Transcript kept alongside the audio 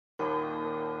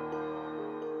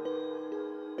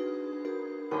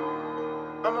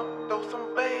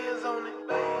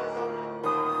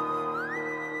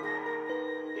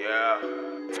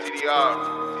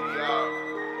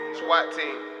SWAT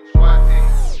team. SWAT team.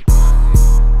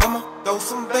 I'ma throw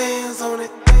some bands on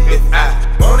it. If I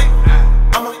want it,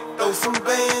 I'ma throw some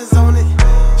bands on it.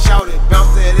 Shout it,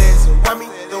 bounce that ass and why me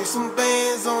throw some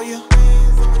bands on you.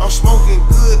 I'm smoking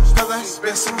good cause I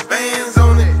spent some bands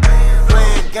on it.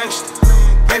 Playing gangsta,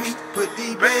 baby, put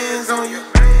these bands on you.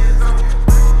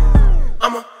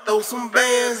 I'ma throw some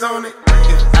bands on it.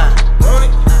 If I want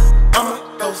it,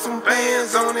 I'ma throw some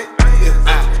bands on it. If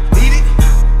I need it,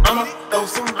 I'ma throw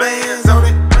some bands on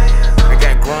it. I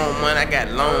got grown money, I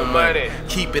got loan money.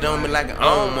 Keep it on me like I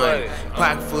own money.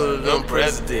 Pocket full of them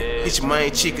president. Hit your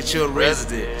main chick at your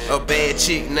resident. A bad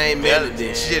chick named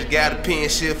Melody. She just got a pen,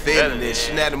 she a felony.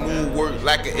 She not to move work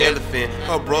like an elephant.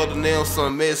 Her brother named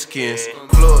some Mexicans.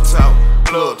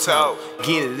 Plug talk,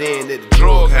 getting it in at the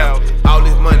drug house. All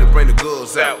this money bring the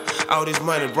goods out. All this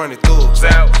money bring the thugs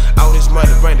out. All this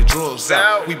money bring the drugs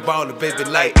out. We ballin' baby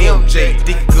like MJ.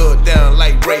 Dick good down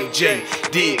like Ray J.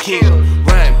 Did King,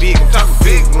 Ryan Big, I'm talking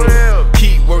big room.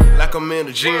 Keep work like I'm in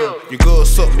the gym. Your girl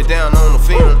suck me down on the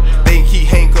film. They keep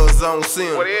hang cause I don't see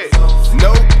them.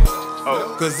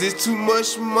 Nope. Cause it's too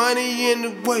much money in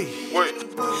the way.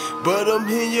 But I'm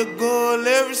hitting your girl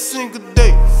every single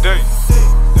day.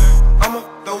 I'ma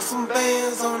throw some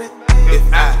bands on it. If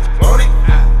I want it,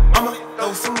 I'ma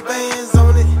throw some bands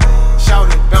on it. Shout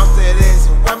it, bounce that ass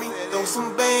and why me throw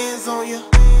some bands on you.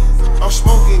 I'm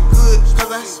smoking good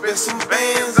cause I spent some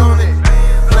bands on it.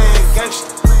 Playing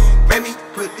gangsta, baby,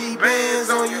 put these bands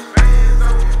on you.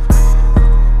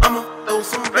 I'ma throw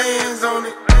some bands on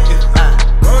it. If I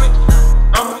want it,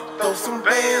 I'ma throw some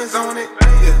bands on it.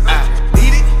 If I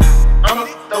need it, I'ma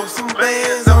throw some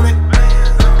bands on it.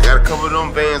 Got a couple of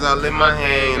them bands all in my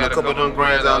hand. A couple of them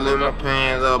grands all in my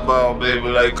pants. I ball, baby,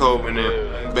 like Kobe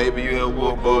and baby, you have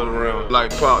walk boat around.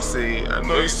 Like Pop said, I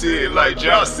know you said, like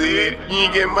Josh said, you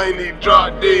ain't get money, need to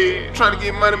drop dead. Trying to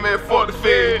get money, man, fuck the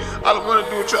fed. All I wanna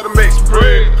do is try to make some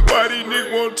bread. Why these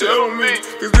niggas wanna tell on me?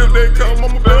 Cause if they come,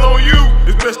 I'ma bet on you.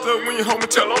 It's messed up when your homie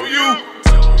tell on you.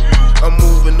 I'm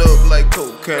moving up like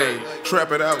cocaine,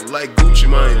 trap it out like Gucci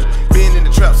Mane. Been in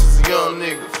the trap since a young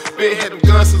nigga. Been had them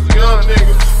guns since a young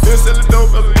nigga. Been selling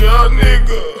dope as a young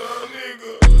nigga.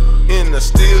 In a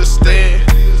steel stand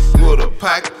with a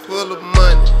pocket full of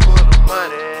money.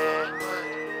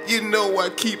 You know I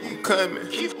keep them coming.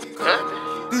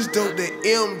 This dope that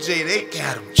MJ, they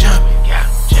got them jumping.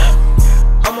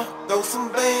 I'ma throw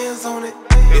some bands on it.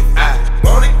 If I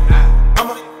want it,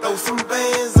 I'ma throw some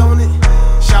bands on it.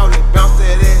 Shout it, bounce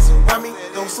that ass and why me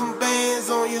throw some bands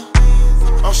on you.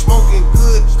 I'm smoking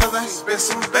good cause I spent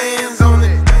some bands on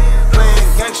it.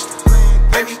 Playing gangsta,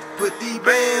 baby, put these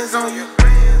bands on you.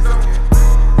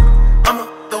 I'ma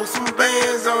throw some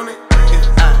bands on it.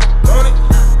 If I want it,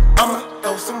 I'ma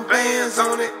throw some bands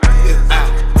on it. If I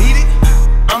need it,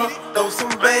 I'ma throw some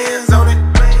bands on it.